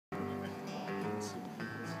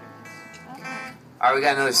Alright, we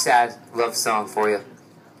got another sad love song for you.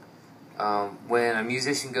 When a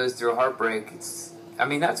musician goes through a heartbreak,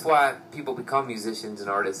 that's why people become musicians and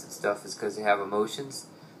artists and stuff, is because they have emotions,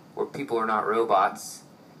 where people are not robots,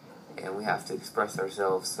 and we have to express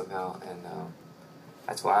ourselves somehow, and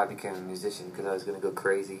that's why I became a musician, because I was going to go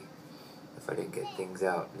crazy if I didn't get things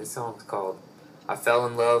out. And this song's called I Fell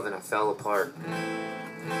in Love and I Fell Apart.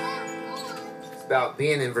 It's about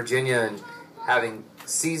being in Virginia and having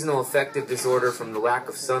seasonal affective disorder from the lack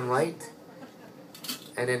of sunlight,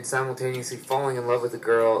 and then simultaneously falling in love with a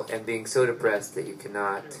girl and being so depressed that you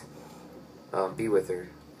cannot be with her.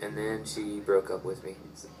 And then she broke up with me,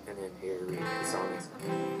 and then here the song is.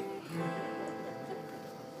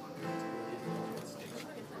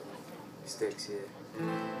 Sticks, yeah.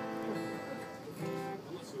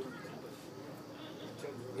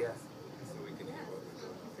 Yeah.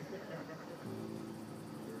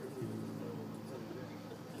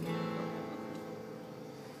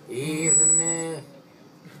 Even if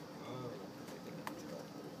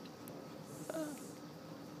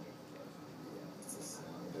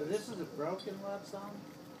So this is a broken love song?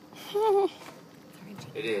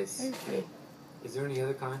 it is. Is there any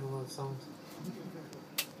other kind of love songs?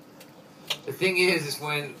 The thing is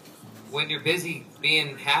when you're busy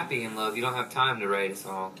being happy in love, you don't have time to write a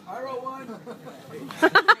song. I wrote one.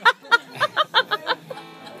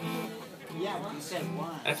 Yeah, you said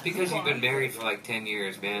one. That's because you've been married for like 10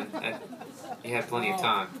 years, man. You had plenty of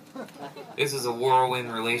time. This is a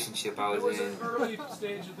whirlwind relationship I was in. It was an early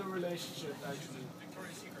stage of the relationship, actually.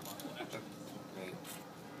 Right.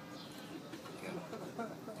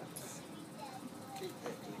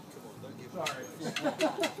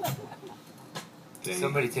 Sorry.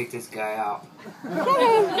 Somebody take this guy out.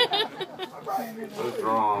 What's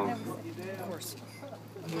wrong?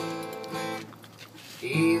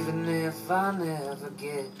 Even if I never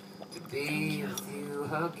get to be with you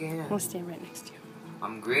again, We'll stand right next to you.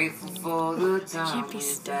 I'm grateful for the time be we've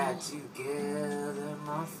still. had together,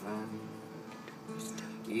 my friend.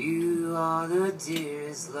 You are the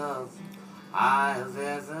dearest love I have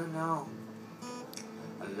ever known.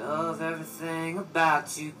 I love everything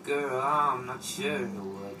about you, girl. I'm not sure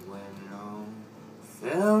what went wrong.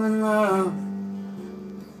 Fell in love,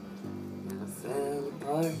 and I fell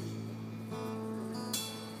apart.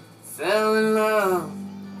 Fell in love,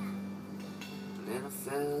 and then I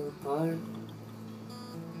fell apart.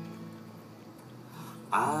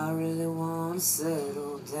 I really want to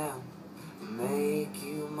settle down and make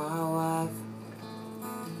you my wife.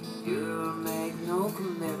 You make no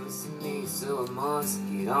commitments to me, so I must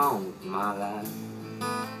get on with my life.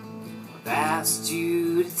 I've asked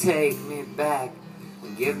you to take me back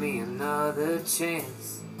and give me another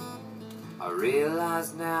chance. I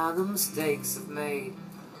realize now the mistakes I've made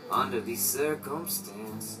under these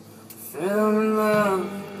circumstances. I fell in love,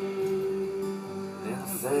 then I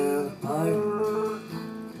fell apart.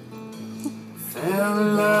 Fell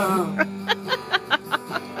in love, then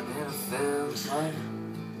I fell apart.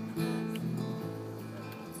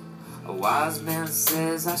 A wise man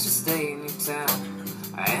says I should stay in your town.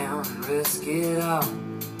 I am and risk it all.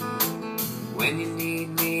 When you need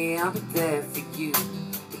me, I'll be there for you,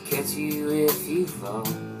 to catch you if you fall.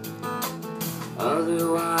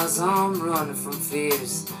 Otherwise I'm running from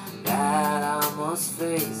fears that I must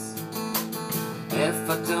face. If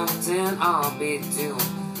I don't, then I'll be doomed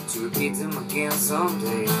to repeat them again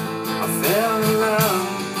someday. I fell in love,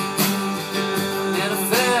 then I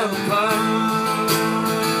fell apart.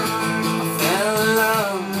 I fell in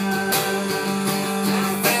love, then I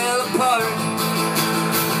fell apart.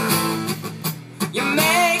 You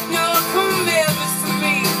make no commitments to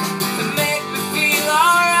me to make me feel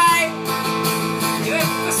alright. If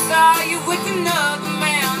I saw you with another